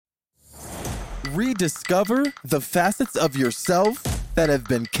Rediscover the facets of yourself that have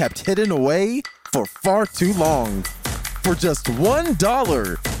been kept hidden away for far too long. For just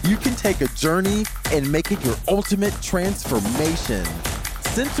 $1, you can take a journey and make it your ultimate transformation.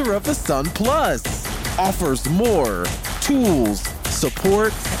 Center of the Sun Plus offers more tools,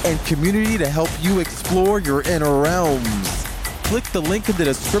 support, and community to help you explore your inner realms. Click the link in the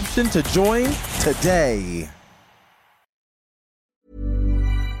description to join today.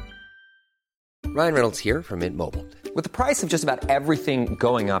 Ryan Reynolds here from Mint Mobile. With the price of just about everything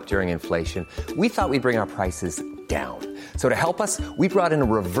going up during inflation, we thought we'd bring our prices down. So to help us, we brought in a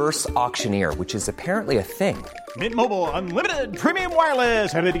reverse auctioneer, which is apparently a thing. Mint Mobile Unlimited Premium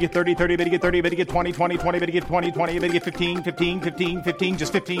Wireless. How to get 30, 30, bit to get 30, bit to get 20, 20, 20, bit to get 20, 20, bit to get 15, 15, 15, 15,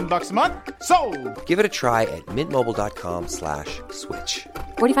 just $15 a month? Sold! Give it a try at mintmobile.com/switch.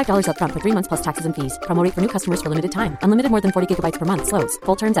 $45 up front for 3 months plus taxes and fees. Promo rate for new customers for limited time. Unlimited more than 40 gigabytes per month. Slows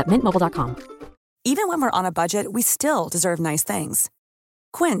full terms at mintmobile.com. Even when we're on a budget, we still deserve nice things.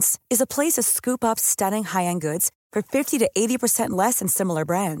 Quince is a place to scoop up stunning high-end goods for 50 to 80% less than similar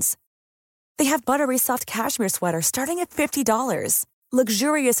brands. They have buttery soft cashmere sweaters starting at $50,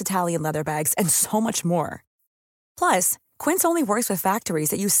 luxurious Italian leather bags, and so much more. Plus, Quince only works with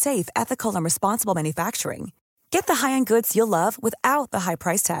factories that use safe, ethical, and responsible manufacturing. Get the high-end goods you'll love without the high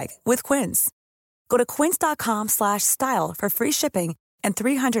price tag with Quince. Go to quince.com/style for free shipping and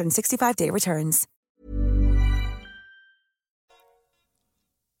 365-day returns.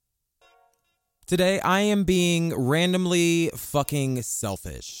 Today, I am being randomly fucking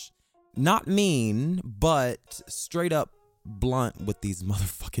selfish. Not mean, but straight up blunt with these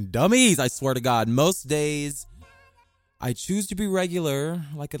motherfucking dummies. I swear to God, most days I choose to be regular,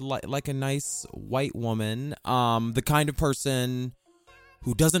 like a nice white woman, the kind of person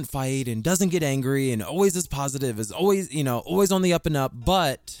who doesn't fight and doesn't get angry and always is positive, is always, always on the up and up.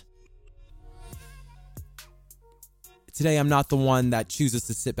 But today I'm not the one that chooses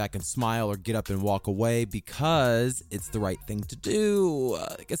to sit back and smile or get up and walk away because it's the right thing to do.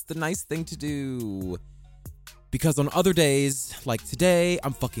 It's the nice thing to do. Because on other days, like today,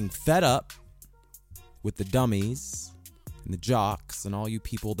 I'm fucking fed up with the dummies and the jocks and all you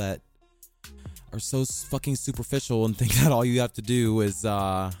people that are so fucking superficial and think that all you have to do is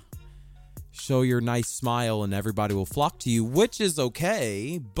show your nice smile and everybody will flock to you, which is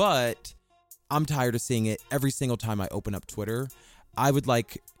okay, but I'm tired of seeing it every single time I open up Twitter. I would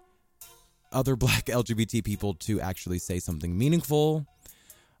like other black LGBT people to actually say something meaningful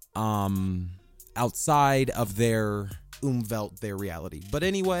outside of their Umwelt, their reality. But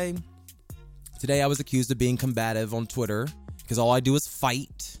anyway, today I was accused of being combative on Twitter because all I do is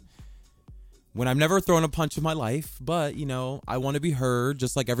fight. When I've never thrown a punch in my life, but, I want to be heard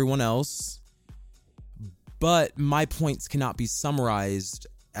just like everyone else. But my points cannot be summarized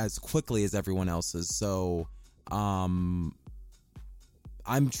as quickly as everyone else's. So, I'm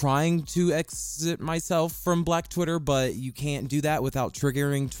trying to exit myself from Black Twitter, but you can't do that without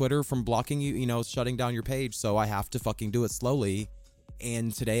triggering Twitter from blocking you, shutting down your page. So I have to fucking do it slowly.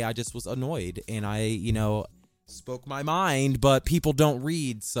 And today I just was annoyed and I, spoke my mind, but people don't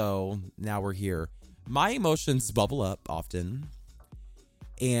read, so now we're here. My emotions bubble up often,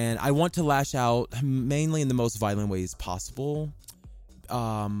 and I want to lash out mainly in the most violent ways possible,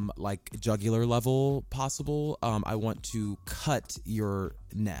 like jugular level possible. I want to cut your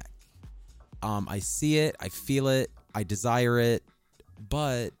neck. I see it, I feel it, I desire it,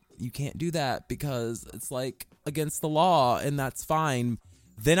 but you can't do that because it's like against the law, and that's fine.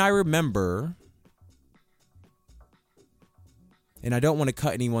 Then I remember, and I don't want to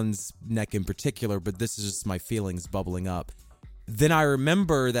cut anyone's neck in particular, but this is just my feelings bubbling up. Then I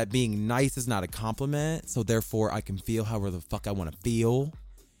remember that being nice is not a compliment, so therefore I can feel however the fuck I want to feel.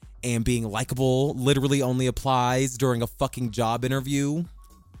 And being likable literally only applies during a fucking job interview.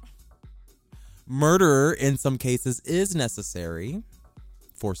 Murder, in some cases, is necessary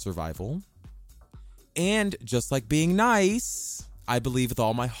for survival. And just like being nice, I believe with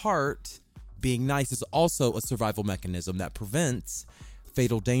all my heart, being nice is also a survival mechanism that prevents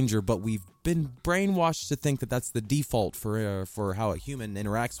fatal danger, but we've been brainwashed to think that that's the default for how a human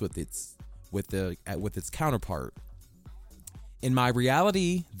interacts with its counterpart. In my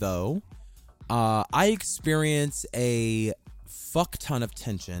reality, though, I experience a fuck ton of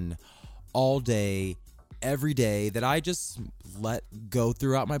tension all day, every day that I just let go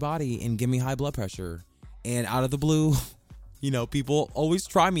throughout my body and give me high blood pressure. And out of the blue, people always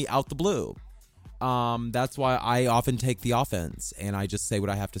try me out the blue. That's why I often take the offense and I just say what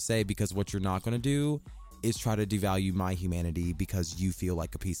I have to say, because what you're not going to do is try to devalue my humanity because you feel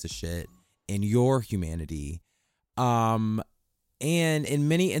like a piece of shit in your humanity. And in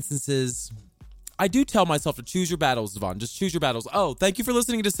many instances, I do tell myself to choose your battles, Devon. Just choose your battles. Oh, thank you for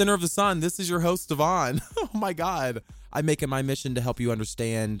listening to Center of the Sun. This is your host, Devon. Oh my God. I make it my mission to help you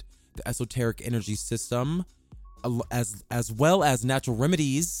understand the esoteric energy system as well as natural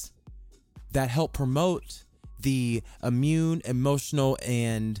remedies that help promote the immune, emotional,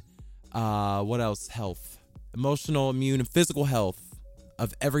 and health. Emotional, immune, and physical health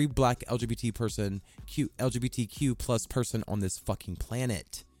of every Black LGBTQ plus person on this fucking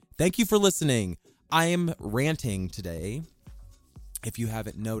planet. Thank you for listening. I am ranting today, if you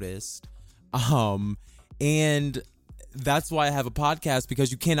haven't noticed. And that's why I have a podcast, because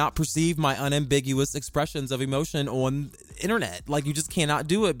you cannot perceive my unambiguous expressions of emotion on the internet. Like, you just cannot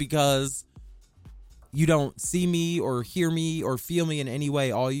do it because you don't see me or hear me or feel me in any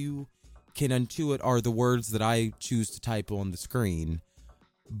way. All you can intuit are the words that I choose to type on the screen.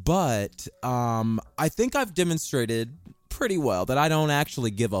 But I think I've demonstrated pretty well that I don't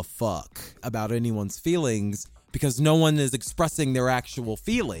actually give a fuck about anyone's feelings, because no one is expressing their actual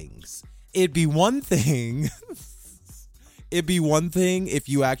feelings. It'd be one thing if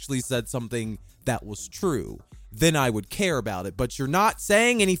you actually said something that was true. Then I would care about it. But you're not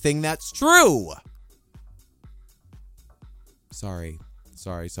saying anything that's true. Sorry.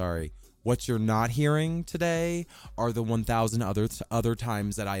 What you're not hearing today are the 1,000 other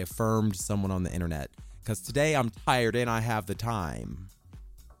times that I affirmed someone on the internet. Because today I'm tired and I have the time.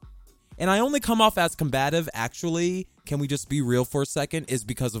 And I only come off as combative, actually, can we just be real for a second, is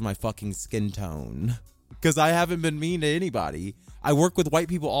because of my fucking skin tone. Because I haven't been mean to anybody. I work with white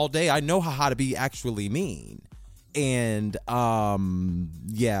people all day. I know how to be actually mean. And,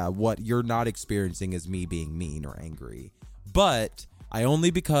 what you're not experiencing is me being mean or angry. But I only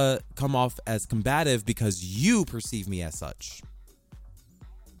come off as combative because you perceive me as such.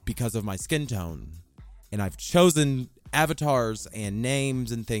 Because of my skin tone. And I've chosen avatars and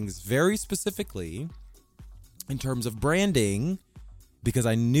names and things very specifically in terms of branding, because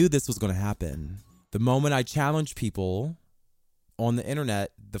I knew this was going to happen. The moment I challenge people on the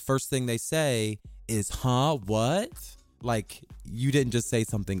internet, the first thing they say is, huh, what? Like, you didn't just say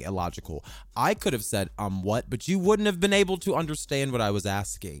something illogical. I could have said, what? But you wouldn't have been able to understand what I was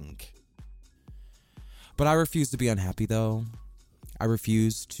asking. But I refuse to be unhappy, though. I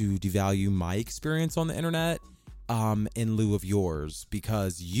refuse to devalue my experience on the internet in lieu of yours,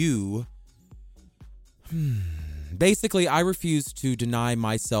 because you... Basically, I refuse to deny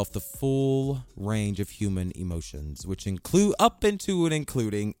myself the full range of human emotions, which include up into and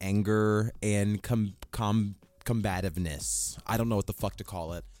including anger and combativeness. I don't know what the fuck to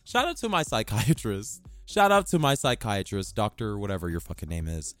call it. Shout out to my psychiatrist. Dr. whatever your fucking name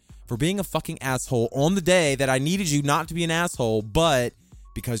is, for being a fucking asshole on the day that I needed you not to be an asshole, but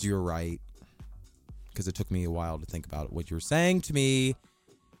because you're right. Because it took me a while to think about what you were saying to me,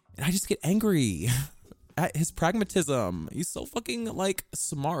 and I just get angry at his pragmatism. He's so fucking, like,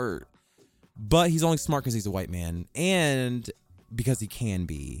 smart. But he's only smart because he's a white man. And because he can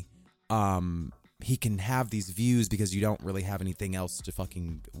be. He can have these views because you don't really have anything else to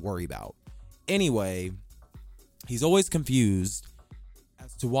fucking worry about. Anyway, he's always confused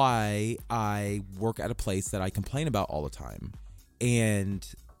as to why I work at a place that I complain about all the time. And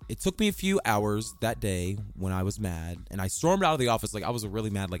it took me a few hours that day when I was mad, and I stormed out of the office. Like, I was really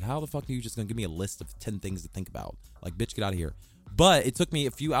mad. Like, how the fuck are you just gonna give me a list of 10 things to think about? Like, bitch, get out of here. But it took me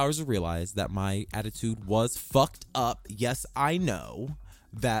a few hours to realize that my attitude was fucked up. Yes, I know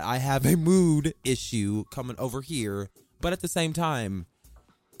that I have a mood issue coming over here, but at the same time,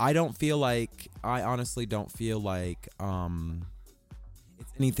 I honestly don't feel like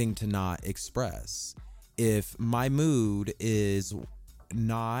it's anything to not express. If my mood is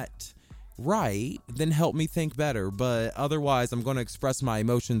not right, then help me think better. But otherwise, I'm going to express my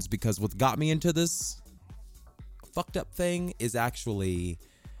emotions, because what got me into this fucked up thing is actually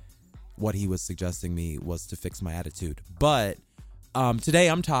what he was suggesting me was to fix my attitude. But today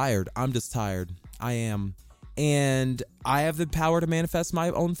I'm tired. I'm just tired. I am. And I have the power to manifest my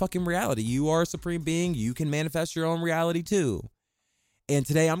own fucking reality. You are a supreme being. You can manifest your own reality too. And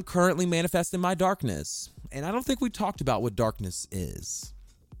today I'm currently manifesting my darkness. And I don't think we talked about what darkness is.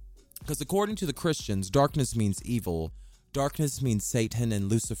 Because according to the Christians, darkness means evil. Darkness means Satan and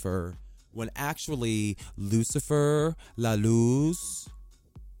Lucifer. When actually Lucifer, la luz,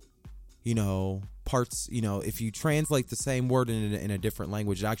 parts, if you translate the same word in a different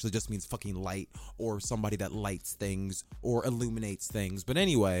language, it actually just means fucking light, or somebody that lights things or illuminates things. But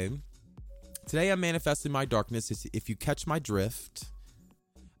anyway, today I'm manifesting my darkness. If you catch my drift,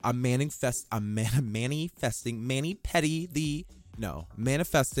 I'm manifesting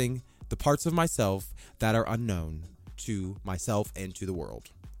the parts of myself that are unknown to myself and to the world.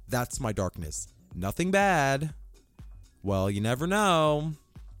 That's my darkness. nothing bad. Well, you never know.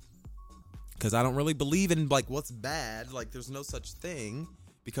 Because I don't really believe in like what's bad. Like there's no such thing.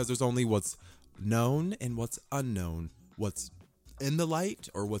 Because there's only what's known and what's unknown. What's in the light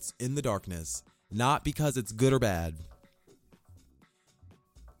or what's in the darkness. Not because it's good or bad.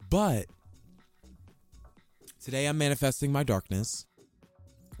 But today I'm manifesting my darkness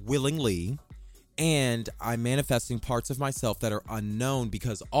willingly. And I'm manifesting parts of myself that are unknown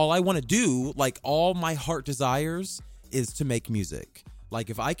because all I want to do, like all my heart desires, is to make music.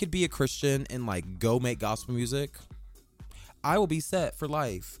 Like if I could be a Christian and like go make gospel music, I will be set for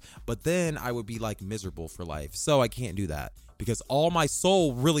life. But then I would be like miserable for life. So I can't do that because all my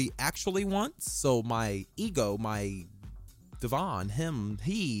soul really actually wants. So my ego, my Devon,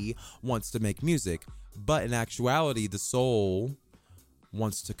 he wants to make music. But in actuality, the soul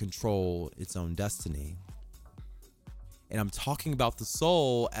wants to control its own destiny. And I'm talking about the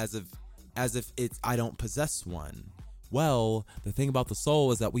soul as if it's I don't possess one. Well, the thing about the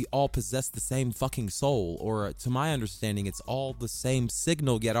soul is that we all possess the same fucking soul, or to my understanding, it's all the same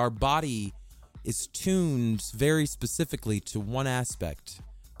signal, yet our body is tuned very specifically to one aspect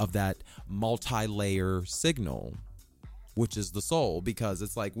of that multi-layer signal, which is the soul, because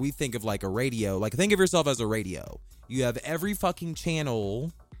it's like we think of like a radio, like think of yourself as a radio. You have every fucking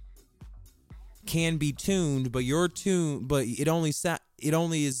channel can be tuned, but it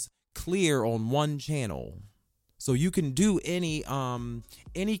only is clear on one channel. So you can do any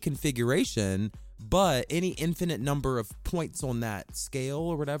configuration, but any infinite number of points on that scale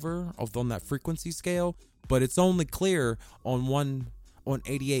or whatever, on that frequency scale, but it's only clear on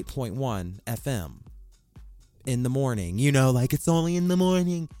 88.1 FM in the morning. You know, like it's only in the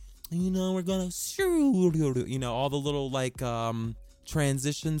morning. You know, we're gonna all the little like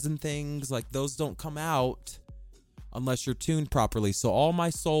transitions and things like those don't come out unless you're tuned properly. So all my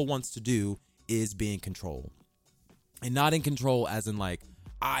soul wants to do is be in control, and not in control as in like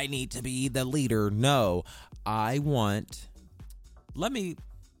I need to be the leader. No, I want. Let me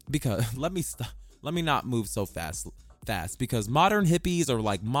not move so fast because modern hippies or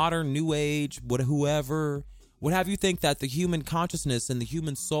like modern new age whoever would have you think that the human consciousness and the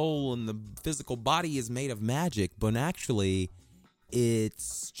human soul and the physical body is made of magic, but actually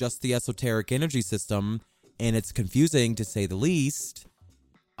it's just the esoteric energy system, and it's confusing to say the least.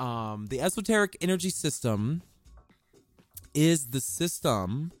 The esoteric energy system is the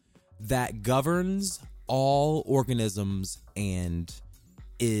system that governs all organisms and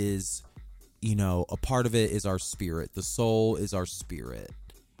is, a part of it is our spirit. The soul is our spirit.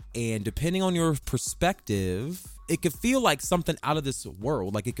 And depending on your perspective, it could feel like something out of this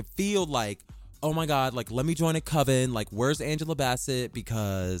world. Like it could feel like, oh my God, like let me join a coven. Like where's Angela Bassett?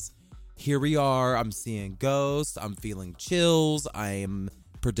 Because here we are. I'm seeing ghosts. I'm feeling chills. I'm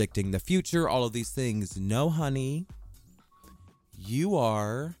predicting the future. All of these things. No, honey. You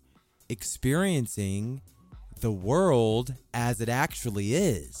are experiencing the world as it actually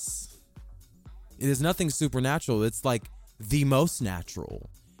is. It is nothing supernatural. It's like the most natural.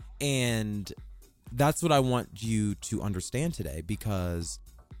 And that's what I want you to understand today, because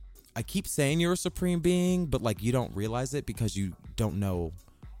I keep saying you're a supreme being, but like you don't realize it because you don't know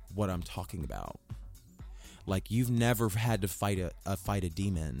what I'm talking about. Like you've never had to fight a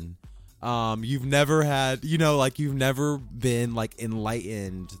demon. You've never had, you've never been like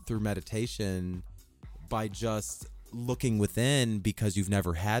enlightened through meditation by just looking within, because you've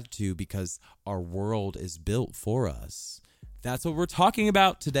never had to, because our world is built for us. That's what we're talking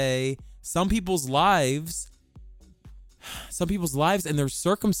about today. Some people's lives and their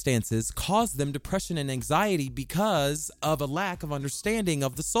circumstances cause them depression and anxiety because of a lack of understanding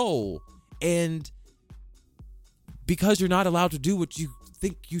of the soul. And because you're not allowed to do what you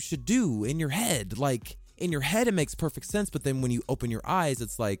think you should do in your head. Like in your head, it makes perfect sense. But then when you open your eyes,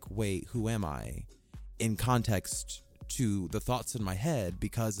 it's like, wait, who am I? In context to the thoughts in my head,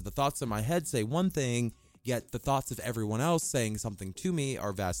 because the thoughts in my head say one thing, yet the thoughts of everyone else saying something to me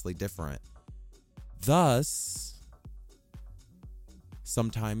are vastly different. Thus,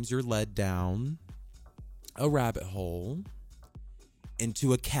 sometimes you're led down a rabbit hole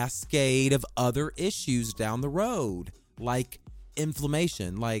into a cascade of other issues down the road, like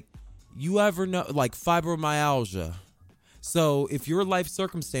inflammation, like you ever know, like fibromyalgia. So if your life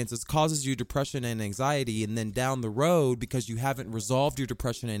circumstances causes you depression and anxiety, and then down the road, because you haven't resolved your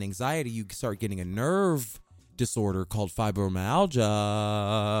depression and anxiety, you start getting a nerve disorder called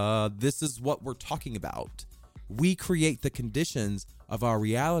fibromyalgia, this is what we're talking about. We create the conditions of our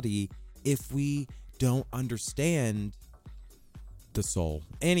reality if we don't understand the soul.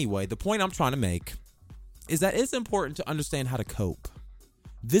 Anyway, the point I'm trying to make is that it's important to understand how to cope.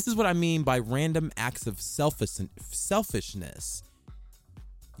 This is what I mean by random acts of selfishness.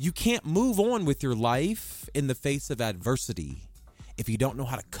 You can't move on with your life in the face of adversity if you don't know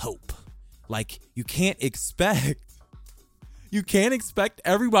how to cope. Like, you can't expect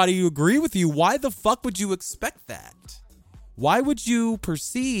everybody to agree with you. Why the fuck would you expect that? Why would you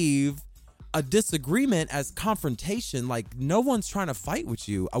perceive a disagreement as confrontation? Like, no one's trying to fight with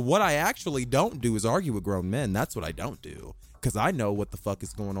you. What I actually don't do is argue with grown men. That's what I don't do, because I know what the fuck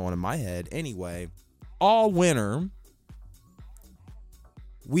is going on in my head. Anyway, all winter,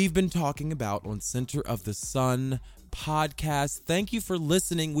 we've been talking about on Center of the Sun podcast. Thank you for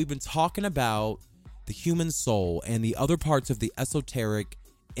listening. We've been talking about the human soul and the other parts of the esoteric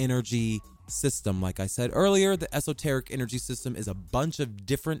energy system. Like I said earlier, the esoteric energy system is a bunch of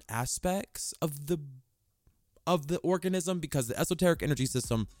different aspects of the organism, because the esoteric energy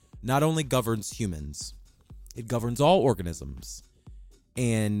system not only governs humans, it governs all organisms.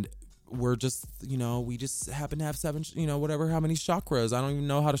 And we're just, we just happen to have 7, how many chakras. I don't even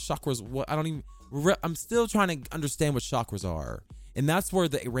know how to chakras. I'm still trying to understand what chakras are. And that's where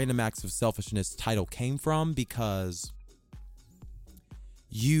the Random Acts of Selfishness title came from, because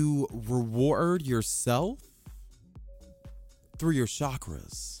you reward yourself through your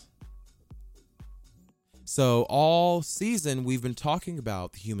chakras. So all season, we've been talking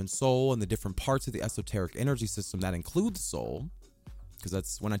about the human soul and the different parts of the esoteric energy system that include the soul. Because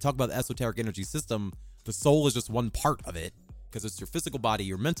that's when I talk about the esoteric energy system, the soul is just one part of it, because it's your physical body,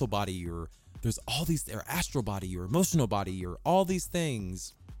 your mental body, there's all these, your astral body, your emotional body, your all these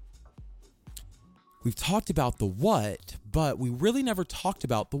things. We've talked about the what, but we really never talked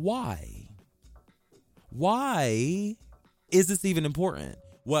about the why. Why is this even important?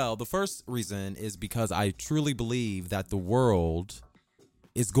 Well, the first reason is because I truly believe that the world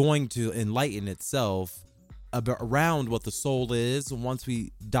is going to enlighten itself around what the soul is once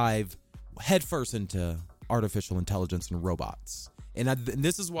we dive headfirst into artificial intelligence and robots. And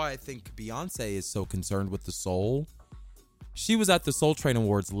this is why I think Beyonce is so concerned with the soul. She was at the Soul Train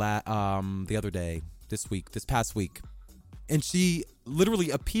Awards the other day, this past week. And she literally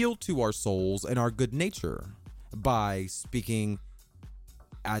appealed to our souls and our good nature by speaking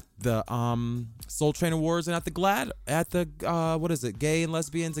at the Soul Train Awards and at the Gay and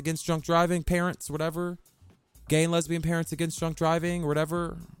Lesbians Against Drunk Driving Parents, whatever. Gay and Lesbian Parents Against Drunk Driving or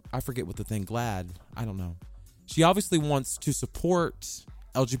whatever. I forget what the thing, GLAAD. I don't know. She obviously wants to support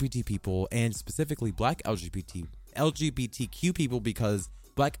LGBT people, and specifically Black LGBTQ people, because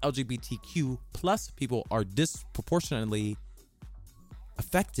Black LGBTQ plus people are disproportionately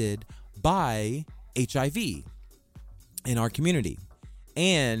affected by HIV in our community.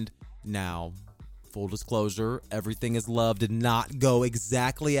 And now, full disclosure, Everything Is Love did not go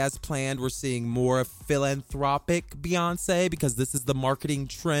exactly as planned. We're seeing more philanthropic Beyonce, because this is the marketing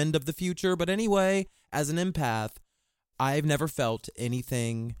trend of the future. But anyway, as an empath, I've never felt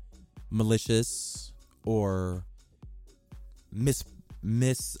anything malicious or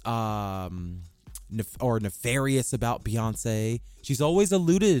nefarious about Beyonce. She's always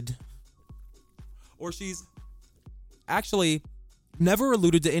alluded, or she's actually never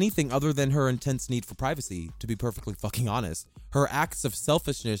alluded to anything other than her intense need for privacy, to be perfectly fucking honest. Her acts of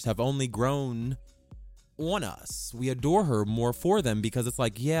selfishness have only grown on us. We adore her more for them, because it's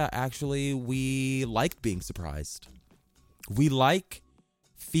like, yeah, actually, we like being surprised. We like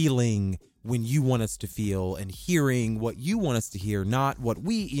feeling when you want us to feel and hearing what you want us to hear, not what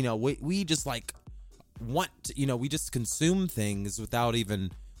we just like want to, we just consume things without even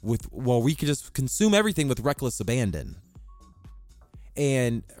we could just consume everything with reckless abandon.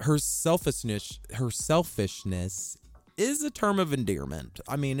 And her selfishness is a term of endearment.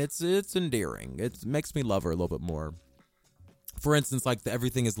 I mean, it's endearing. It makes me love her a little bit more. For instance, like the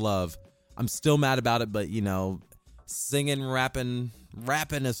Everything Is Love. I'm still mad about it, but singing, rapping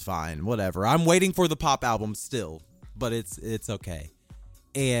is fine. Whatever. I'm waiting for the pop album still, but it's okay.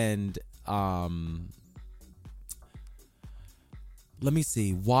 And let me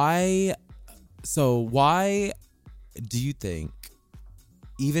see. Why do you think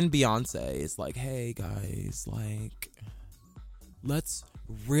even Beyonce is like, hey guys, like, let's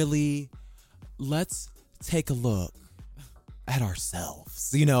take a look at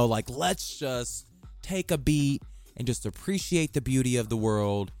ourselves, like, let's just take a beat and just appreciate the beauty of the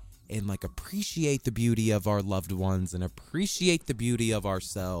world, and like appreciate the beauty of our loved ones, and appreciate the beauty of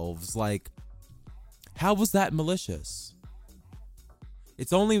ourselves. Like, how was that malicious?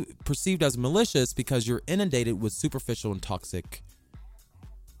 It's only perceived as malicious because you're inundated with superficial and toxic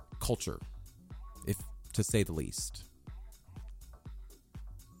culture, if to say the least.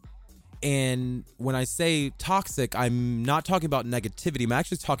 And when I say toxic, I'm not talking about negativity. I'm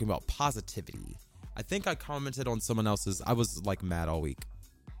actually talking about positivity. I think I commented on someone else's. I was like mad all week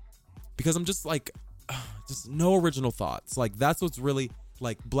because I'm just like, just no original thoughts. Like that's what's really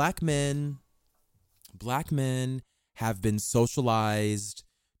like black men have been socialized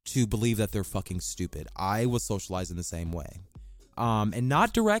to believe that they're fucking stupid. I was socialized in the same way. And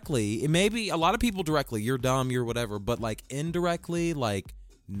not directly. It may be a lot of people directly, you're dumb, you're whatever, but like indirectly, like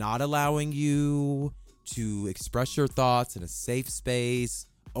not allowing you to express your thoughts in a safe space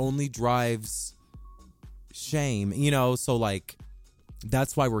only drives shame, you know? So like,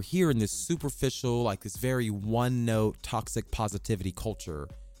 that's why we're here in this superficial, like this very one note toxic positivity culture.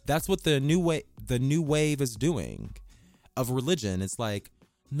 That's what the new wave is doing of religion. It's like,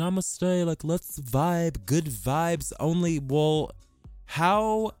 namaste, like let's vibe, good vibes only. Well,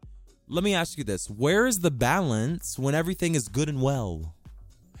 how, let me ask you this. Where is the balance when everything is good and well?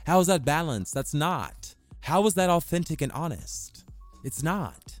 How is that balance? That's not. How is that authentic and honest? It's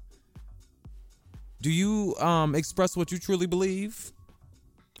not. Do you express what you truly believe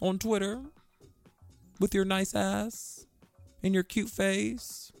on Twitter with your nice ass and your cute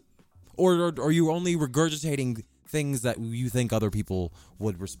face? Or are you only regurgitating things that you think other people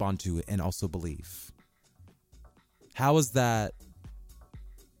would respond to and also believe? How is that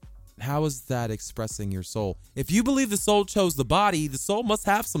expressing your soul? If you believe the soul chose the body, the soul must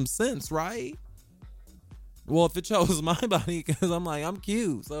have some sense, right? Well, if it chose my body, because I'm like, I'm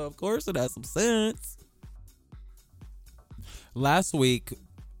cute, so of course it has some sense. Last week,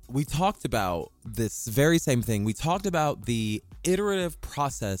 we talked about this very same thing. We talked about the iterative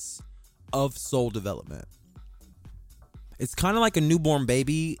process of soul development. It's kind of like a newborn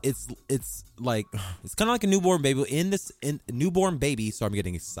baby. It's kind of like a newborn baby newborn baby. So I'm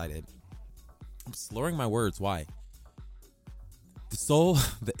getting excited. I'm slurring my words. Why? The soul,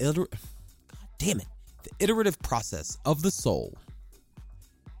 God damn it. The iterative process of the soul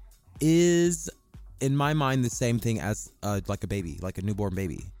is, in my mind, the same thing as like a baby, like a newborn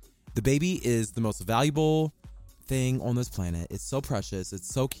baby. The baby is the most valuable thing on this planet. It's so precious.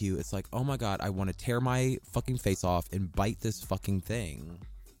 It's so cute. It's like, oh my God, I want to tear my fucking face off and bite this fucking thing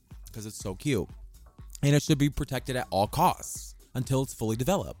because it's so cute. And it should be protected at all costs until it's fully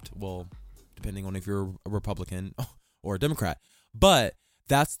developed. Well, depending on if you're a Republican or a Democrat. But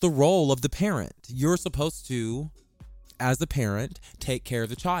that's the role of the parent. You're supposed to, as the parent, take care of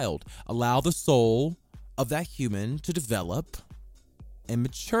the child. Allow the soul of that human to develop and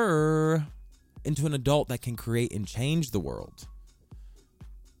mature into an adult that can create and change the world.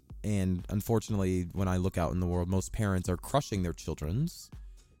 And unfortunately, when I look out in the world, most parents are crushing their children's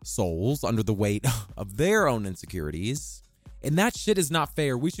souls under the weight of their own insecurities. And that shit is not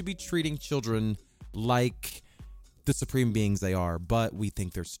fair. We should be treating children like the supreme beings they are, but we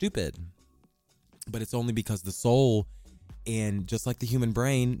think they're stupid. But it's only because the soul, and just like the human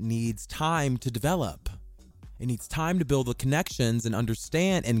brain, needs time to develop. It needs time to build the connections and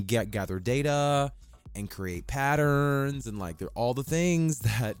understand and gather data and create patterns and like they're all the things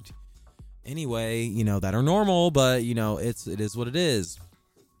that, anyway, you know, that are normal, but you know, it is what it is.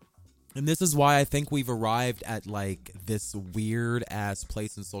 And this is why I think we've arrived at like this weird ass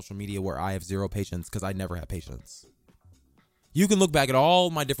place in social media where I have zero patience, because I never have patience. You can look back at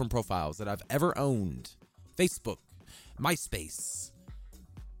all my different profiles that I've ever owned. Facebook, MySpace,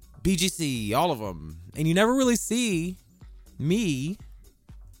 BGC, all of them. And you never really see me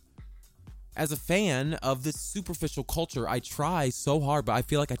as a fan of this superficial culture. I try so hard, but I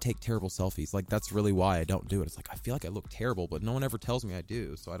feel like I take terrible selfies. Like, that's really why I don't do it. It's like, I feel like I look terrible, but no one ever tells me I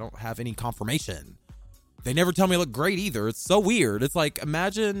do. So I don't have any confirmation. They never tell me I look great either. It's so weird. It's like,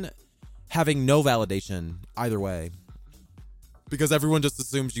 imagine having no validation either way. Because everyone just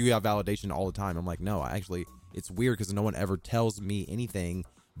assumes you have validation all the time. I'm like, no, it's weird because no one ever tells me anything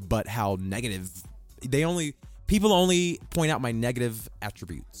but how negative. People only point out my negative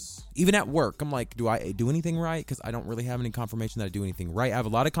attributes. Even at work, I'm like, do I do anything right? Because I don't really have any confirmation that I do anything right. I have a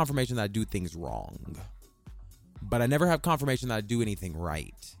lot of confirmation that I do things wrong. But I never have confirmation that I do anything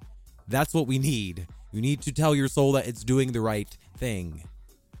right. That's what we need. You need to tell your soul that it's doing the right thing.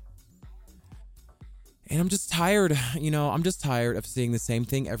 And I'm just tired, I'm just tired of seeing the same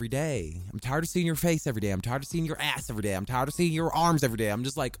thing every day. I'm tired of seeing your face every day. I'm tired of seeing your ass every day. I'm tired of seeing your arms every day. I'm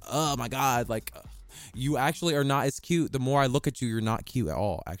just like, oh my God, like, you actually are not as cute. The more I look at you, you're not cute at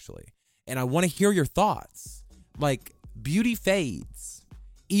all, actually. And I want to hear your thoughts. Like, beauty fades.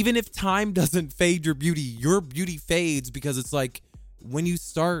 Even if time doesn't fade your beauty fades, because it's like, when you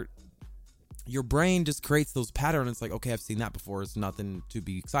start, your brain just creates those patterns. It's like, okay, I've seen that before. It's nothing to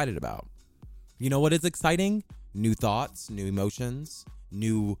be excited about. You know what is exciting? New thoughts, new emotions,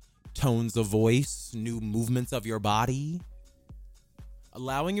 new tones of voice, new movements of your body.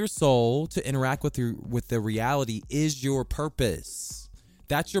 Allowing your soul to interact with the reality is your purpose.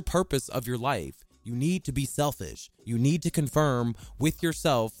 That's your purpose of your life. You need to be selfish. You need to confirm with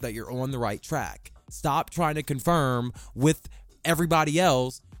yourself that you're on the right track. Stop trying to confirm with everybody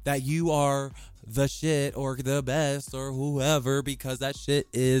else that you are the shit or the best or whoever, because that shit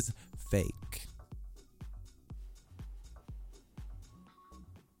is fake.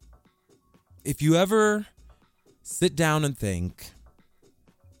 If you ever sit down and think,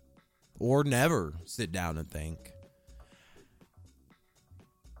 or never sit down and think,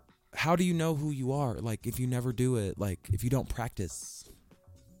 how do you know who you are? Like, if you never do it, like, if you don't practice,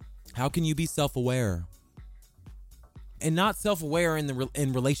 how can you be self-aware? And not self-aware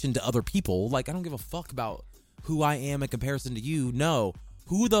in relation to other people. Like, I don't give a fuck about who I am in comparison to you. No,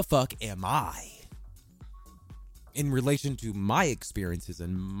 who the fuck am I in relation to my experiences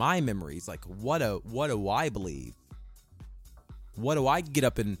and my memories? Like, what do I believe? What do I get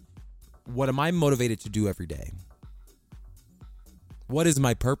up and what am I motivated to do every day? What is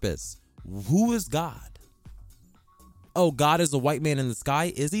my purpose? Who is God? Oh, God is a white man in the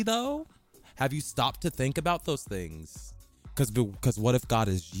sky. Is he though? Have you stopped to think about those things? Because what if God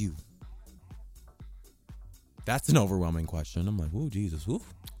is you? That's an overwhelming question. I'm like, whoa, Jesus,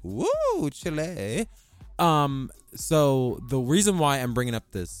 woo, Chile. So the reason why I'm bringing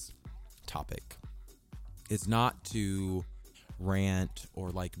up this topic is not to rant or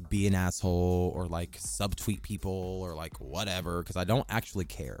like be an asshole or like subtweet people or like whatever, because I don't actually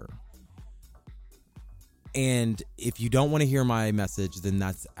care. And if you don't want to hear my message, then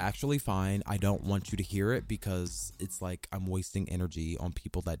that's actually fine. I don't want you to hear it because it's like I'm wasting energy on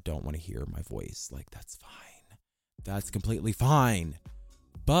people that don't want to hear my voice. Like, that's fine. That's completely fine.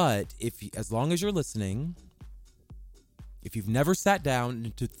 But as long as you're listening, if you've never sat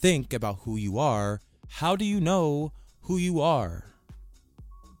down to think about who you are, how do you know who you are?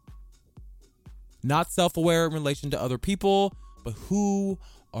 Not self-aware in relation to other people, but who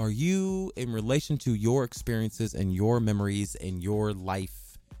are you in relation to your experiences and your memories and your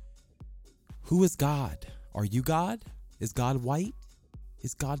life? Who is God? Are you God? Is God white?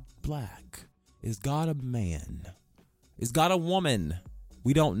 Is God black? Is God a man? Is God a woman?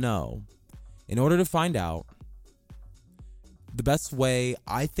 We don't know. In order to find out, the best way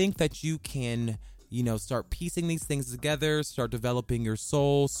I think that you can, start piecing these things together, start developing your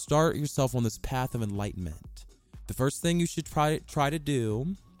soul, start yourself on this path of enlightenment. The first thing you should try to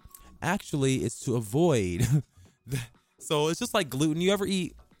do actually is to avoid. So it's just like gluten. You ever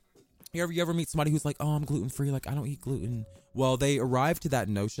meet somebody who's like, oh, I'm gluten free. Like, I don't eat gluten. Well, they arrive to that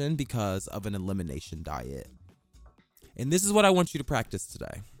notion because of an elimination diet. And this is what I want you to practice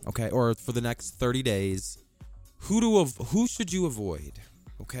today. Okay. Or for the next 30 days, who should you avoid?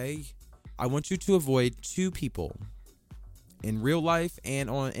 Okay. I want you to avoid two people in real life and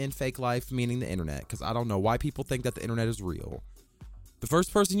in fake life, meaning the internet, because I don't know why people think that the internet is real. The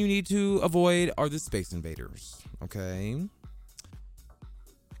first person you need to avoid are the space invaders, okay?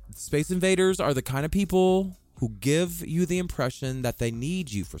 Space invaders are the kind of people who give you the impression that they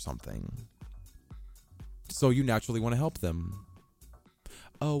need you for something. So you naturally want to help them.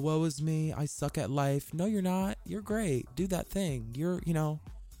 Oh, woe is me. I suck at life. No, you're not. You're great. Do that thing.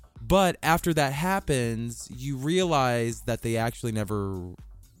 But after that happens, you realize that they actually never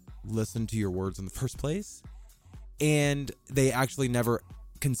listened to your words in the first place. And they actually never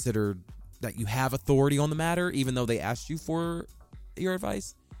considered that you have authority on the matter, even though they asked you for your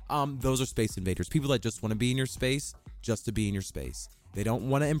advice. Those are space invaders. People that just want to be in your space just to be in your space. They don't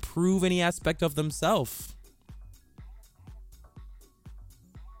want to improve any aspect of themselves.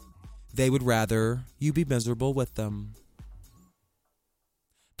 They would rather you be miserable with them.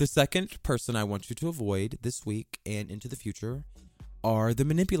 The second person I want you to avoid this week and into the future are the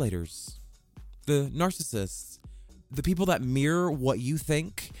manipulators, the narcissists, the people that mirror what you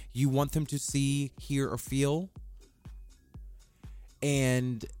think you want them to see, hear, or feel.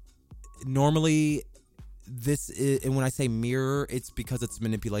 And normally and when I say mirror, it's because it's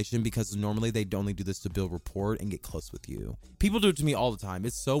manipulation, because normally they only do this to build rapport and get close with you. People do it to me all the time.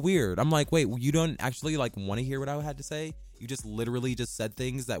 It's so weird. I'm like, wait, you don't actually want to hear what I had to say? You just literally just said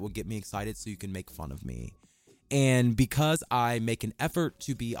things that will get me excited so you can make fun of me. And because I make an effort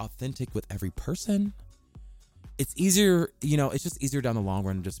to be authentic with every person, it's easier, it's just easier down the long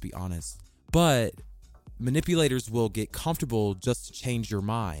run to just be honest. But manipulators will get comfortable just to change your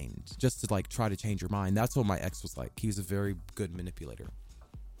mind, just to try to change your mind. That's what my ex was like. He was a very good manipulator.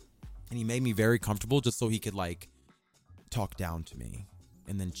 And he made me very comfortable just so he could talk down to me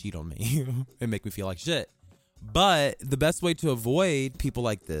and then cheat on me and make me feel like shit. But the best way to avoid people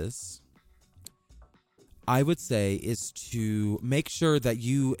like this, I would say, is to make sure that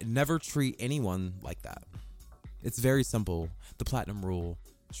you never treat anyone like that. It's very simple. The platinum rule.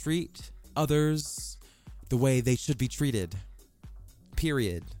 Treat others the way they should be treated.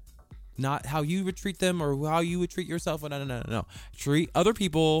 Period. Not how you would treat them or how you would treat yourself. No. Treat other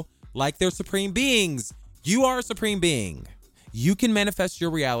people like they're supreme beings. You are a supreme being. You can manifest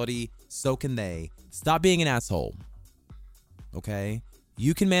your reality. So can they. Stop being an asshole. Okay?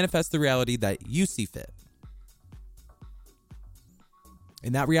 You can manifest the reality that you see fit.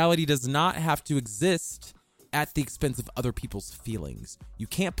 And that reality does not have to exist at the expense of other people's feelings. You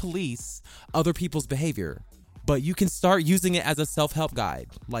can't police other people's behavior, but you can start using it as a self-help guide.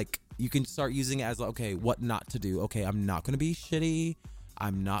 Like, you can start using it as, okay, what not to do. Okay, I'm not going to be shitty.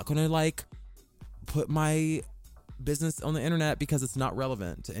 I'm not going to, like, put my business on the internet because it's not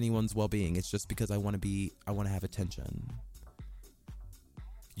relevant to anyone's well-being. It's just because I want to have attention.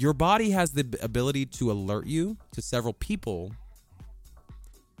 Your body has the ability to alert you to several people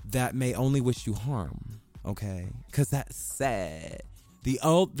that may only wish you harm, okay? Because that's sad. The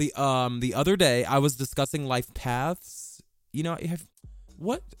other day, I was discussing life paths. You know,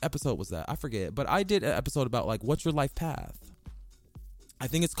 what episode was that? I forget. But I did an episode about, like, what's your life path? I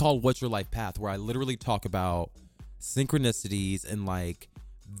think it's called What's Your Life Path, where I literally talk about synchronicities and, like,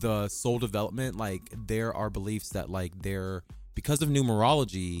 the soul development. Like, there are beliefs that, like, because of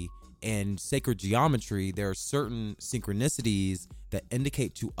numerology and sacred geometry, there are certain synchronicities that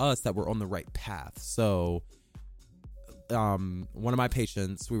indicate to us that we're on the right path. So, one of my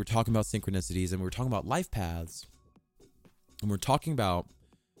patients, we were talking about synchronicities and we were talking about life paths. And we're talking about,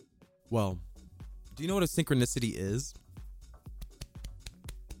 well, do you know what a synchronicity is?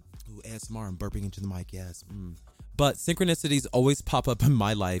 Ooh, ASMR, I'm burping into the mic, yes. But synchronicities always pop up in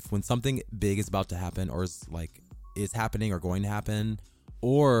my life when something big is about to happen or is happening or going to happen,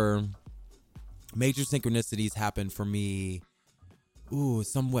 or major synchronicities happen for me. Ooh,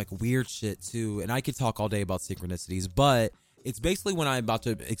 some like weird shit too. And I could talk all day about synchronicities, but it's basically when I'm about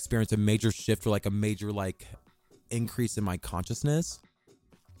to experience a major shift or like a major like increase in my consciousness.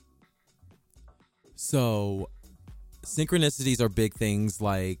 So synchronicities are big things.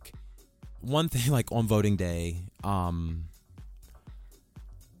 Like one thing, like on voting day, I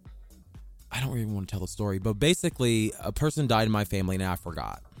don't even want to tell the story, but basically a person died in my family and I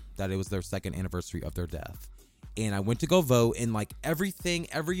forgot that it was their second anniversary of their death. And I went to go vote, and like every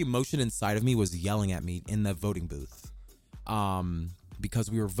emotion inside of me was yelling at me in the voting booth.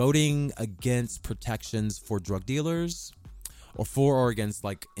 Because we were voting against protections for drug dealers or against,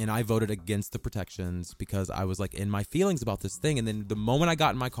 like, and I voted against the protections because I was like in my feelings about this thing. And then the moment I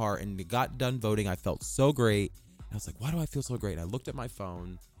got in my car and got done voting, I felt so great. And I was like, why do I feel so great? And I looked at my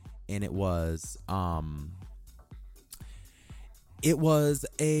phone and it was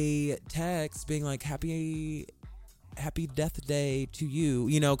a text being like, happy death day to you,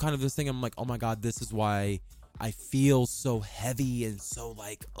 you know, kind of this thing. I'm like, oh my God, this is why I feel so heavy and so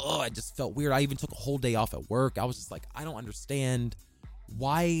like, I just felt weird. I even took a whole day off at work. I was just like, I don't understand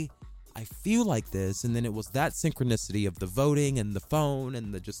why I feel like this. And then it was that synchronicity of the voting and the phone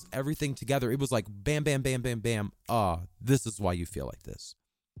and the just everything together. It was like bam, bam, bam, bam, bam. This is why you feel like this.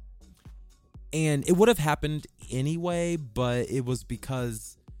 And it would have happened anyway, but it was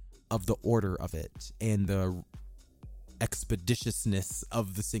because of the order of it and the expeditiousness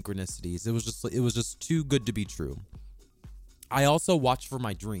of the synchronicities. It was just too good to be true. I also watch for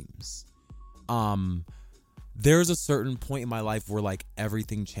my dreams. There's a certain point in my life where like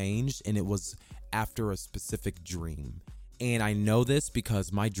everything changed, and it was after a specific dream. And I know this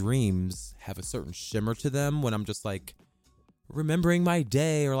because my dreams have a certain shimmer to them when I'm just like remembering my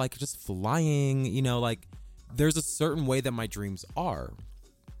day or like just flying, you know, like there's a certain way that my dreams are.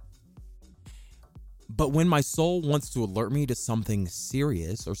 But when my soul wants to alert me to something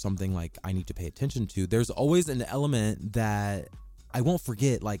serious or something like I need to pay attention to, there's always an element that I won't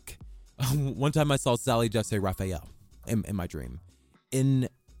forget. Like one time I saw Sally Jesse Raphael in my dream. At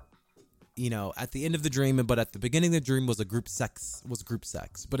the end of the dream, but at the beginning of the dream was group sex.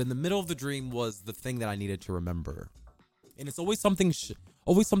 But in the middle of the dream was the thing that I needed to remember. And it's always something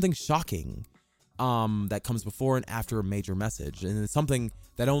shocking that comes before and after a major message. And it's something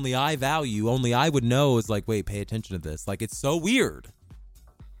that only I value, only I would know is like, wait, pay attention to this. Like, it's so weird.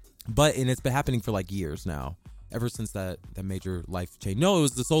 And it's been happening for like years now, ever since that major life change. No, it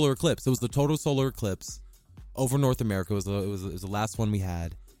was the solar eclipse. It was the total solar eclipse over North America. It was the last one we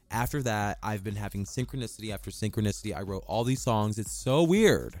had. After that, I've been having synchronicity after synchronicity. I wrote all these songs. It's so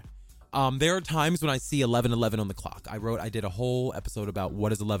weird. There are times when I see 11:11 on the clock. I did a whole episode about what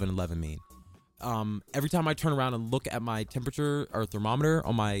does 11:11 mean. every time I turn around and look at my temperature or thermometer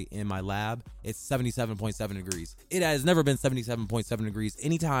in my lab, it's 77.7 degrees. It has never been 77.7 degrees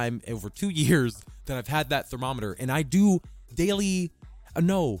anytime over 2 years that I've had that thermometer. And I do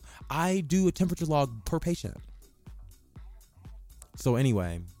I do a temperature log per patient. So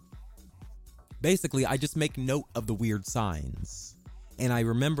anyway, basically, I just make note of the weird signs. And I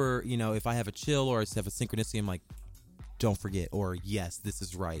remember, if I have a chill or I have a synchronicity, I'm like, don't forget, or yes, this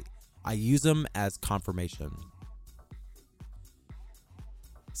is right. I use them as confirmation.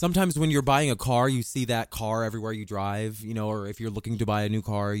 Sometimes when you're buying a car, you see that car everywhere you drive, or if you're looking to buy a new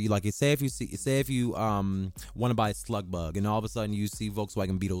car, say if you want to buy a slug bug and all of a sudden you see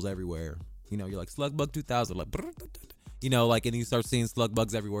Volkswagen Beetles everywhere, you're like slug bug 2000, like, and you start seeing slug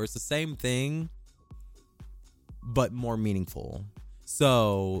bugs everywhere. It's the same thing, but more meaningful.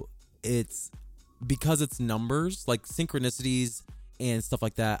 So it's because it's numbers, like synchronicities and stuff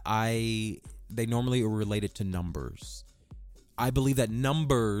like that. They normally are related to numbers. I believe that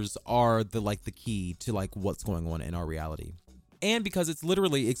numbers are the key to what's going on in our reality. And because it's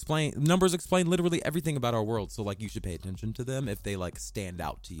literally numbers explain literally everything about our world. So you should pay attention to them if they stand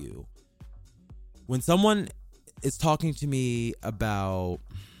out to you. When someone is talking to me about,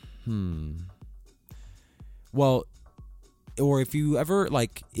 or if you ever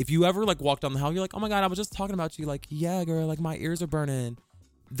walk down the hall, you're like, oh my God, I was just talking about you. Yeah, girl, my ears are burning.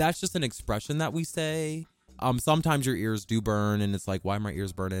 That's just an expression that we say. Sometimes your ears do burn and it's why are my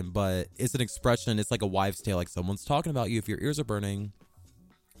ears burning? But it's an expression. It's like a wives' tale. Someone's talking about you if your ears are burning.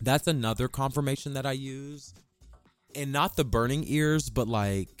 That's another confirmation that I use. And not the burning ears, but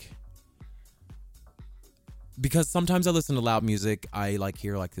because sometimes I listen to loud music, I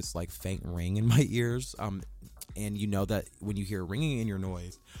hear this faint ring in my ears. And you know that when you hear ringing in your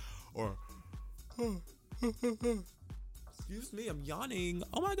noise, or excuse me, I'm yawning.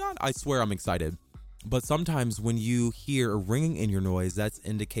 Oh my God. I swear I'm excited. But sometimes when you hear a ringing in your noise, that's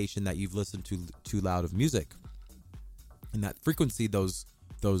indication that you've listened to too loud of music. And that frequency, those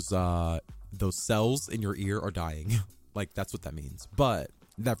cells in your ear are dying. That's what that means. But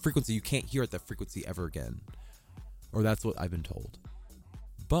that frequency, you can't hear at that frequency ever again. Or that's what I've been told.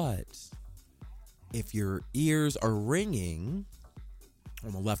 But if your ears are ringing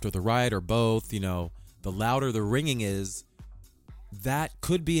on the left or the right or both, the louder the ringing is, that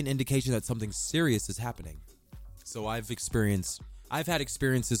could be an indication that something serious is happening. So I've had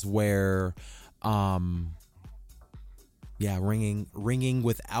experiences where, ringing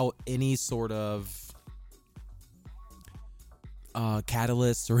without any sort of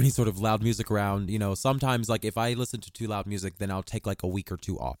catalyst or any sort of loud music around. Sometimes if I listen to too loud music, then I'll take a week or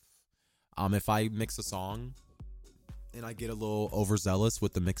two off. If I mix a song and I get a little overzealous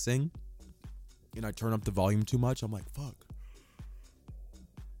with the mixing and I turn up the volume too much, I'm like, fuck.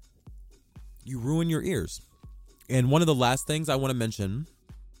 You ruin your ears. And one of the last things I want to mention,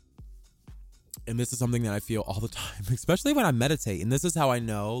 and this is something that I feel all the time, especially when I meditate, and this is how I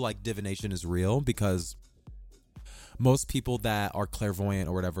know divination is real, because most people that are clairvoyant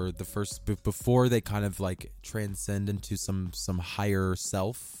or whatever, before they kind of transcend into some higher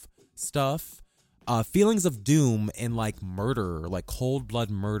self stuff, feelings of doom and murder, cold blood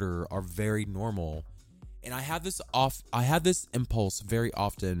murder, are very normal. And I have this impulse very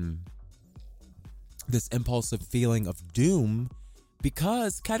often, this impulsive feeling of doom,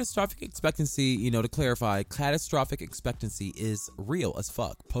 because catastrophic expectancy, to clarify, catastrophic expectancy is real as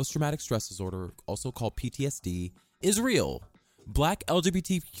fuck. Post-traumatic stress disorder, also called PTSD, is real. Black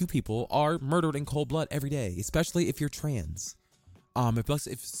LGBTQ people are murdered in cold blood every day, especially if you're trans.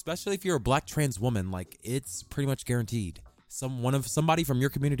 Especially if you're a black trans woman, it's pretty much guaranteed. Somebody from your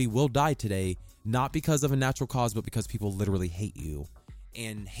community will die today, not because of a natural cause, but because people literally hate you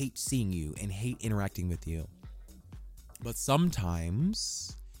and hate seeing you and hate interacting with you. But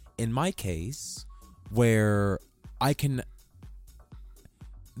sometimes, in my case, where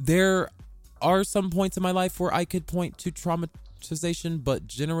there are some points in my life where I could point to traumatization, but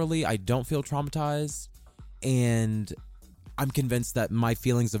generally I don't feel traumatized. And I'm convinced that my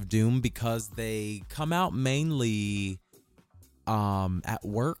feelings of doom, because they come out mainly at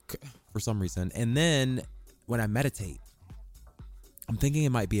work for some reason. And then when I meditate, I'm thinking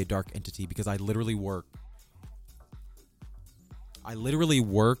it might be a dark entity, because I literally work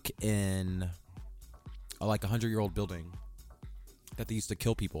in a 100-year-old building that they used to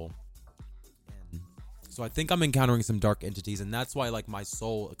kill people. And so I think I'm encountering some dark entities, and that's why my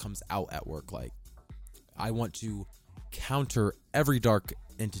soul comes out at work. I want to counter every dark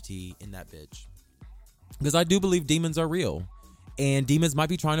entity in that bitch, because I do believe demons are real, and demons might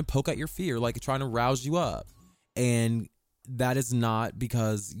be trying to poke at your fear, trying to rouse you up. And that is not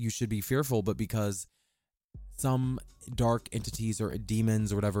because you should be fearful, but because some dark entities or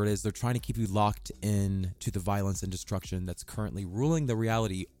demons or whatever it is, they're trying to keep you locked in to the violence and destruction that's currently ruling the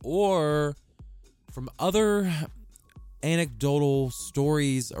reality. Or from other anecdotal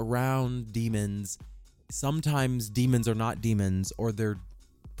stories around demons, sometimes demons are not demons, or their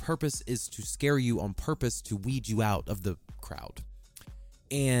purpose is to scare you on purpose to weed you out of the crowd.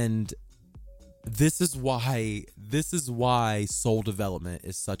 And this is why soul development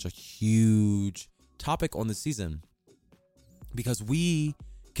is such a huge topic on the season, because we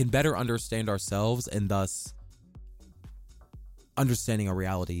can better understand ourselves, and thus understanding our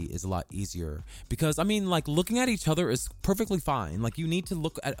reality is a lot easier. Because I mean, like, looking at each other is perfectly fine. Like, you need to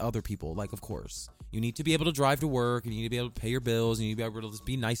look at other people, like, of course you need to be able to drive to work, and you need to be able to pay your bills, and you need to be able to just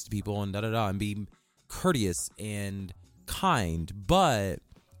be nice to people and and be courteous and kind. But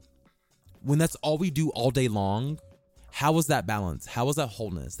when that's all we do all day long, how is that balance? How is that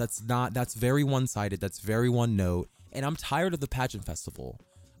wholeness? That's very one-sided. That's very one note. And I'm tired of the pageant festival.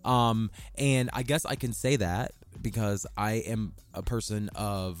 And I guess I can say that because I am a person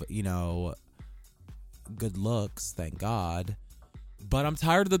of, good looks, thank God. But I'm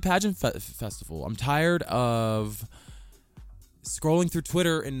tired of the pageant festival. I'm tired of scrolling through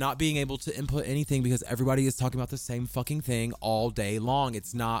Twitter and not being able to input anything because everybody is talking about the same fucking thing all day long.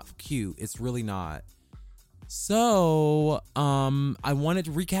 It's not cute. It's really not. So, I wanted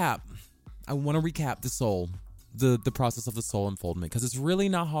to recap. I want to recap the soul, the process of the soul unfoldment, because it's really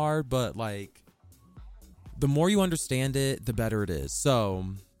not hard, but like, the more you understand it, the better it is. So,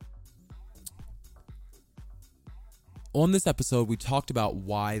 on this episode, we talked about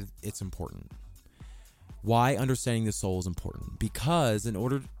why it's important. Why understanding the soul is important. Because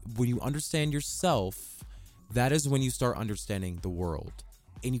when you understand yourself, that is when you start understanding the world.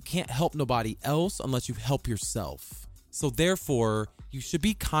 And you can't help nobody else unless you help yourself. So therefore, you should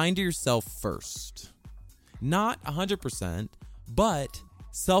be kind to yourself first. Not 100%, but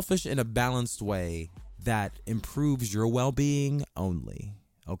selfish in a balanced way that improves your well-being only.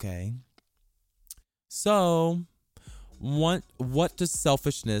 Okay? So, what does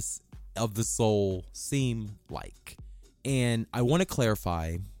selfishness of the soul seem like? And I want to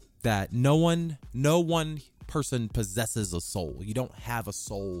clarify that no one person possesses a soul. You don't have a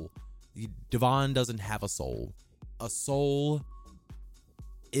soul. Devon doesn't have a soul. A soul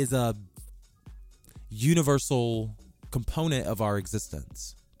is a universal component of our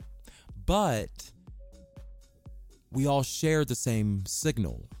existence. But we all share the same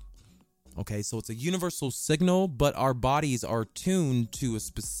signal. Okay, so it's a universal signal, but our bodies are tuned to a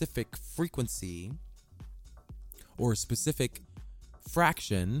specific frequency or a specific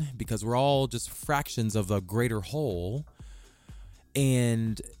fraction, because we're all just fractions of a greater whole.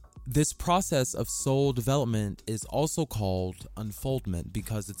 And this process of soul development is also called unfoldment,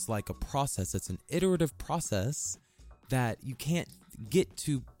 because it's like a process. It's an iterative process that you can't get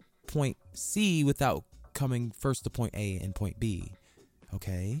to point C without coming first to point A and point B.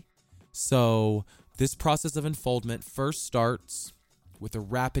 Okay? So this process of unfoldment first starts with a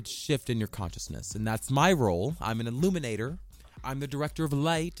rapid shift in your consciousness. And that's my role. I'm an illuminator. I'm the director of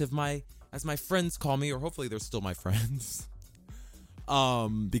light as my friends call me, or hopefully they're still my friends.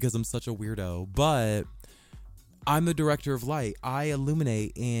 Because I'm such a weirdo. But I'm the director of light. I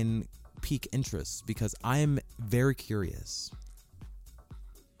illuminate and pique interest because I am very curious.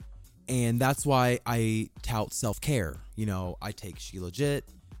 And that's why I tout self-care. I take Shilajit.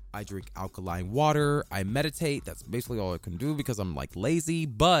 I drink alkaline water. I meditate. That's basically all I can do because I'm like lazy.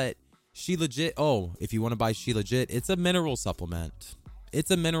 But Shilajit, if you want to buy Shilajit, it's a mineral supplement.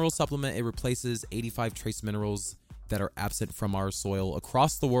 It replaces 85 trace minerals that are absent from our soil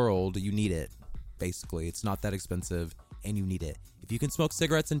across the world. You need it, basically. It's not that expensive, and you need it. If you can smoke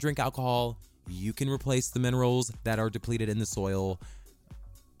cigarettes and drink alcohol, you can replace the minerals that are depleted in the soil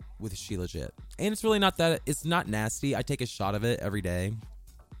with Shilajit. And it's really it's not nasty. I take a shot of it every day.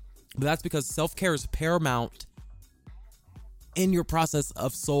 But that's because self-care is paramount in your process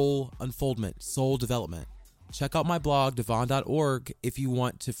of soul unfoldment, soul development. Check out my blog, devon.org, if you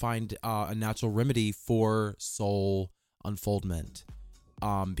want to find a natural remedy for soul unfoldment.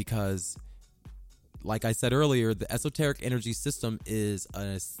 Because, like I said earlier, the esoteric energy system is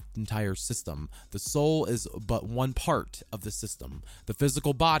an entire system. The soul is but one part of the system. The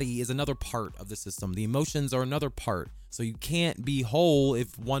physical body is another part of the system. The emotions are another part. So you can't be whole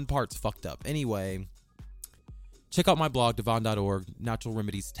if one part's fucked up. Anyway, check out my blog, devon.org, Natural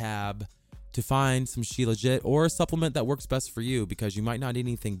Remedies tab, to find some Shilajit or a supplement that works best for you, because you might not need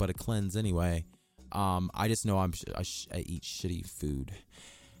anything but a cleanse anyway. I just know I eat shitty food.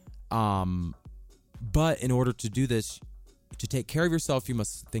 But in order to do this, to take care of yourself, you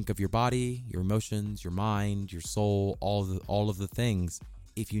must think of your body, your emotions, your mind, your soul, all of the things.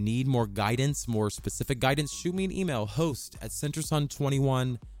 If you need more guidance, more specific guidance, shoot me an email,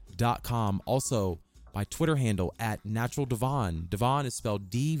 host@centersun21.com. Also, my Twitter handle @NaturalDavon. Davon is spelled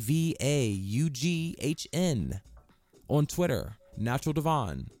DVAUGHN on Twitter, Natural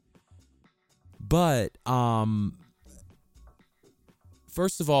Davon. But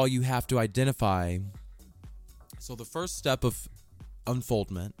first of all, you have to identify. So the first step of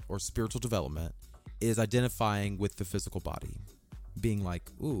unfoldment or spiritual development is identifying with the physical body. Being like,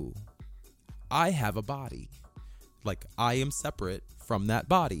 ooh, I have a body. Like, I am separate from that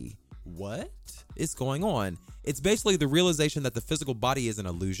body. What is going on? It's basically the realization that the physical body is an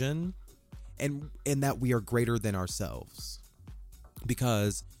illusion and that we are greater than ourselves.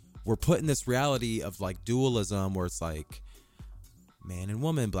 Because we're put in this reality of like dualism where it's like man and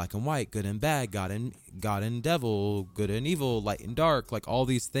woman, black and white, good and bad, God and devil, good and evil, light and dark. Like all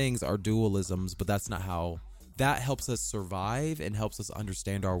these things are dualisms, but that's not how. That helps us survive and helps us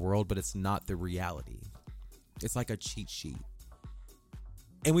understand our world, but it's not the reality. It's like a cheat sheet.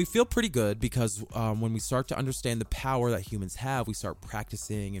 And we feel pretty good because when we start to understand the power that humans have, we start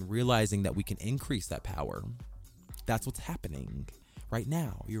practicing and realizing that we can increase that power. That's what's happening right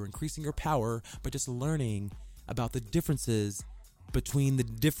now. You're increasing your power by just learning about the differences between the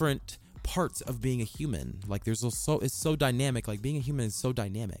different parts of being a human. Like it's so dynamic. Like being a human is so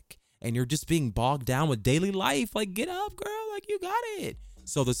dynamic. And you're just being bogged down with daily life. Like, get up, girl. Like, you got it.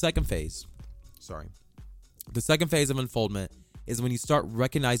 So the second phase of unfoldment is when you start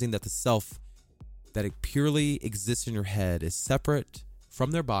recognizing that the self that it purely exists in your head is separate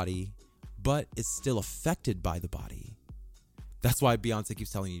from their body, but is still affected by the body. That's why Beyonce keeps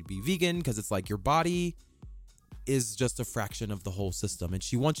telling you to be vegan, because it's like your body is just a fraction of the whole system. And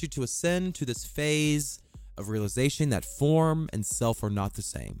she wants you to ascend to this phase of realization that form and self are not the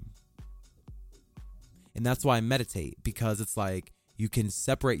same. And that's why I meditate, because it's like you can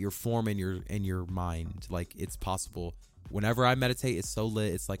separate your form and your mind. Like it's possible. Whenever I meditate, it's so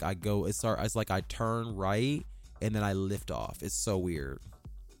lit. It's like it's like I turn right and then I lift off. It's so weird.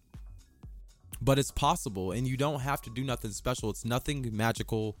 But it's possible, and you don't have to do nothing special. It's nothing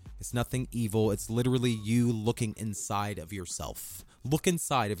magical. It's nothing evil. It's literally you looking inside of yourself. Look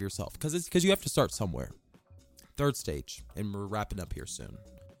inside of yourself, because you have to start somewhere. Third stage, and we're wrapping up here soon.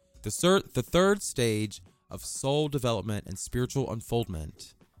 The third stage of soul development and spiritual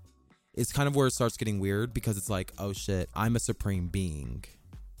unfoldment is kind of where it starts getting weird, because it's like, oh shit, I'm a supreme being.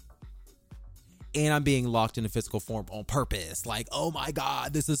 And I'm being locked in a physical form on purpose. Like, oh my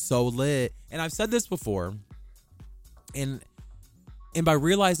God, this is so lit. And I've said this before. And by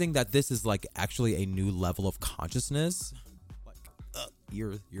realizing that this is like actually a new level of consciousness, like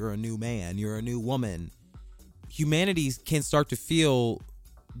you're a new man, you're a new woman. Humanity can start to feel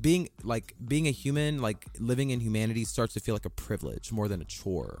being a human, like living in humanity starts to feel like a privilege more than a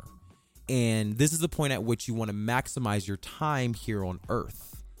chore. And this is the point at which you want to maximize your time here on Earth.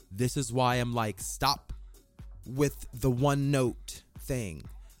 This is why I'm like, stop with the one note thing.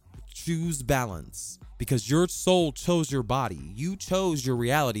 Choose balance, because your soul chose your body. You chose your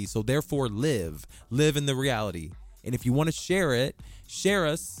reality. So therefore live in the reality. And if you want to share it, share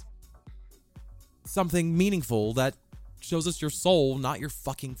us something meaningful that shows us your soul, not your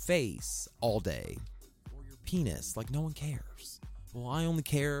fucking face all day or your penis. Like no one cares. Well, I only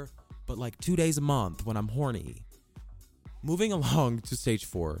care, but like 2 days a month when I'm horny. Moving along to stage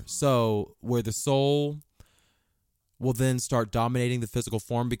 4. So where the soul will then start dominating the physical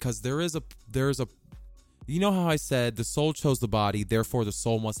form, because there is a, you know how I said the soul chose the body, therefore the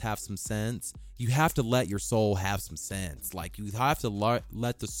soul must have some sense. You have to let your soul have some sense. Like you have to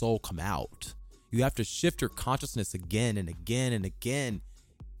let the soul come out. You have to shift your consciousness again and again and again.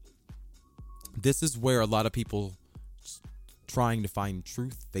 This is where a lot of people trying to find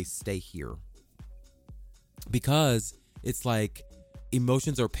truth, they stay here. Because it's like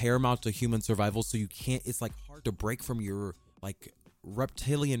emotions are paramount to human survival, so you can't, it's like hard to break from your like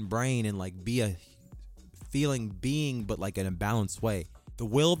reptilian brain and like be a feeling being, but like in a balanced way. The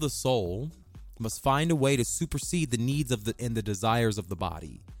will of the soul must find a way to supersede the needs of and the desires of the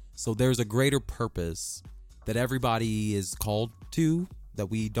body. So there's a greater purpose that everybody is called to, that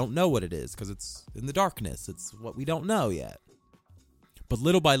we don't know what it is, because it's in the darkness. It's what we don't know yet. But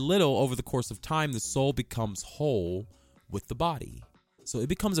little by little, over the course of time, the soul becomes whole with the body. So it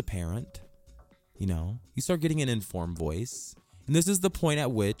becomes apparent, you start getting an informed voice. And this is the point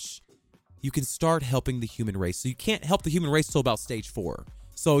at which you can start helping the human race. So you can't help the human race till about stage 4.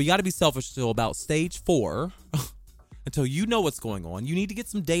 So you got to be selfish till about stage 4 until you know what's going on. You need to get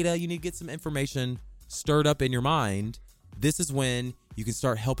some data. You need to get some information stirred up in your mind. This is when you can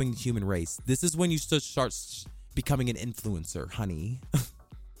start helping the human race. This is when you start becoming an influencer, honey.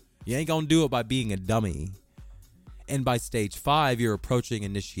 You ain't gonna do it by being a dummy. And by stage 5, you're approaching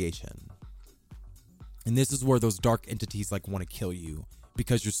initiation. And this is where those dark entities like want to kill you,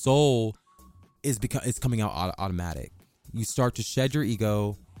 because your soul is coming out automatic. You start to shed your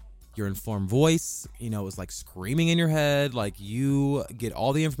ego. Your informed voice, is like screaming in your head. Like, you get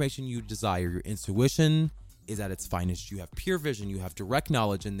all the information you desire. Your intuition is at its finest. You have pure vision. You have direct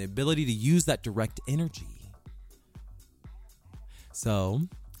knowledge and the ability to use that direct energy. So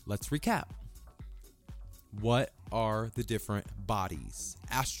let's recap. What are the different bodies?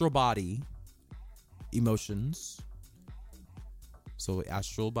 Astral body, emotions. So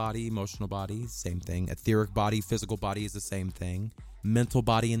astral body, emotional body, same thing. Etheric body, physical body is the same thing. Mental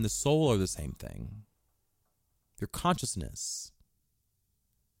body and the soul are the same thing. Your consciousness.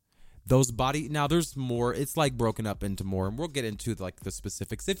 Those body, now there's more. It's like broken up into more, and we'll get into like the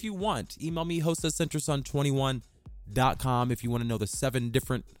specifics if you want. Email me, host@centersun21.com if you want to know the 7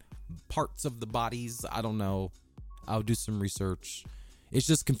 different parts of the bodies. I don't know. I'll do some research. It's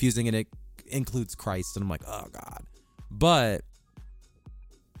just confusing, and it includes Christ, and I'm like, oh God. But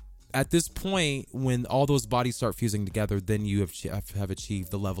at this point, when all those bodies start fusing together, then you have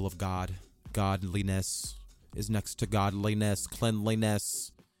achieved the level of God. Godliness is next to godliness,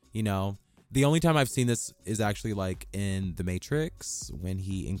 cleanliness. The only time I've seen this is actually like in The Matrix, when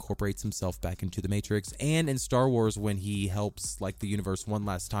he incorporates himself back into the Matrix, and in Star Wars when he helps like the universe one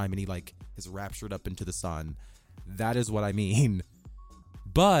last time and he like is raptured up into the sun. That is what I mean.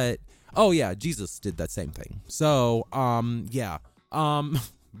 But oh yeah, Jesus did that same thing. So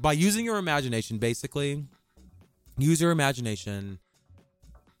by using your imagination, basically, use your imagination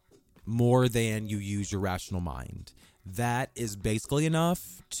more than you use your rational mind. That is basically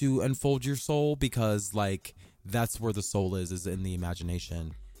enough to unfold your soul, because like that's where the soul is in the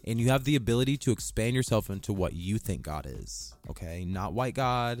imagination. And you have the ability to expand yourself into what you think God is. Okay? Not white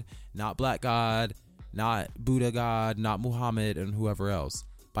God, not black God, not Buddha God, not Muhammad and whoever else.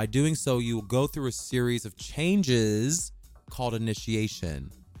 By doing so, you will go through a series of changes called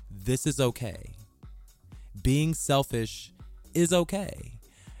initiation. This is okay. Being selfish is okay.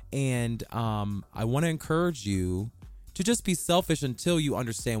 And I want to encourage you to just be selfish until you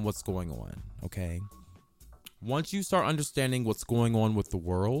understand what's going on, okay? Once you start understanding what's going on with the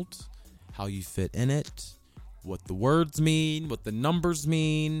world, how you fit in it, what the words mean, what the numbers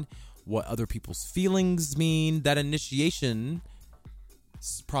mean, what other people's feelings mean, that initiation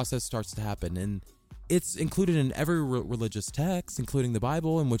process starts to happen. And it's included in every religious text, including the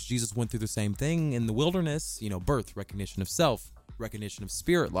Bible, in which Jesus went through the same thing in the wilderness. Birth, recognition of self, recognition of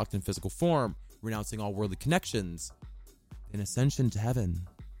spirit locked in physical form, renouncing all worldly connections, and ascension to heaven.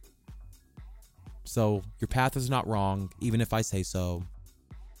 So your path is not wrong, even if I say so.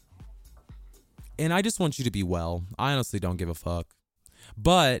 And I just want you to be well. I honestly don't give a fuck.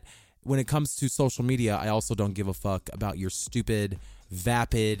 But when it comes to social media, I also don't give a fuck about your stupid,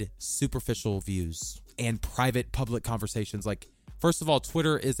 vapid, superficial views and private public conversations. Like, first of all,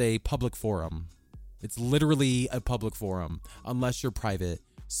 Twitter is a public forum. It's literally a public forum, unless you're private.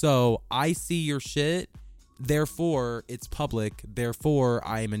 So I see your shit. Therefore, it's public. Therefore,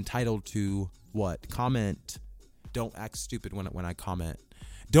 I am entitled to what? Comment. Don't act stupid when I comment.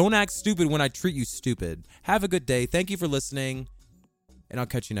 Don't act stupid when I treat you stupid. Have a good day. Thank you for listening, and I'll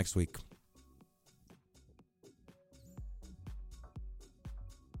catch you next week.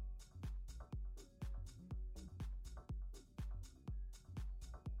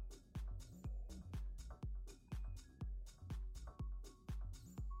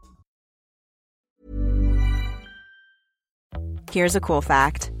 Here's a cool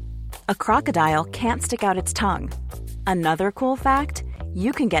fact. A crocodile can't stick out its tongue. Another cool fact,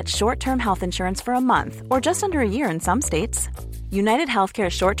 you can get short-term health insurance for a month or just under a year in some states. United Healthcare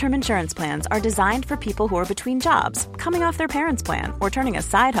short-term insurance plans are designed for people who are between jobs, coming off their parents' plan, or turning a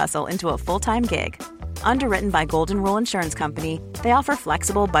side hustle into a full-time gig. Underwritten by Golden Rule Insurance Company, they offer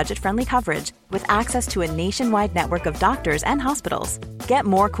flexible, budget-friendly coverage with access to a nationwide network of doctors and hospitals. Get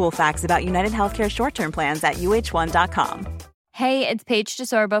more cool facts about United Healthcare short-term plans at uh1.com. Hey, it's Paige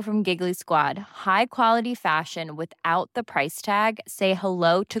DeSorbo from Giggly Squad. High quality fashion without the price tag. Say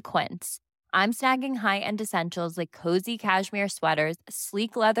hello to Quince. I'm snagging high-end essentials like cozy cashmere sweaters,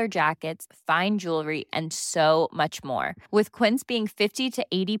 sleek leather jackets, fine jewelry, and so much more. With Quince being 50 to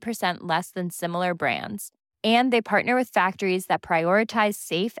 80% less than similar brands. And they partner with factories that prioritize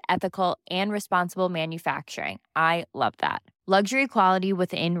safe, ethical, and responsible manufacturing. I love that. Luxury quality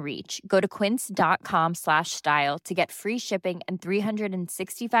within reach. Go to quince.com/style to get free shipping and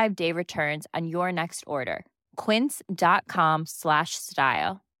 365-day returns on your next order.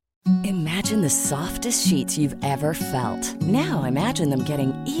 quince.com/style. Imagine the softest sheets you've ever felt. Now imagine them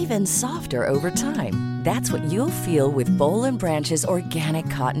getting even softer over time. That's what you'll feel with Boll & Branch's organic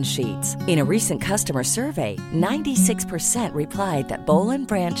cotton sheets. In a recent customer survey, 96% replied that Boll &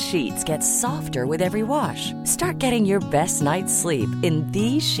 Branch sheets get softer with every wash. Start getting your best night's sleep in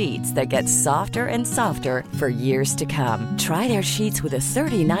these sheets that get softer and softer for years to come. Try their sheets with a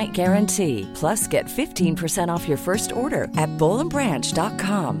 30-night guarantee. Plus, get 15% off your first order at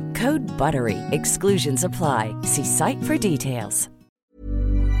bollandbranch.com. Code BUTTERY. Exclusions apply. See site for details.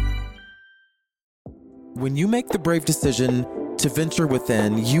 When you make the brave decision to venture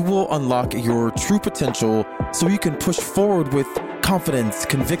within, you will unlock your true potential so you can push forward with confidence,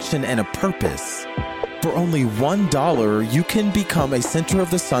 conviction, and a purpose. For only $1, you can become a Center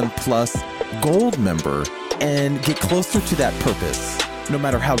of the Sun Plus Gold member and get closer to that purpose. No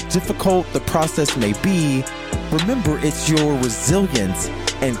matter how difficult the process may be, remember it's your resilience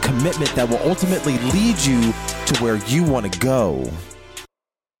and commitment that will ultimately lead you to where you want to go.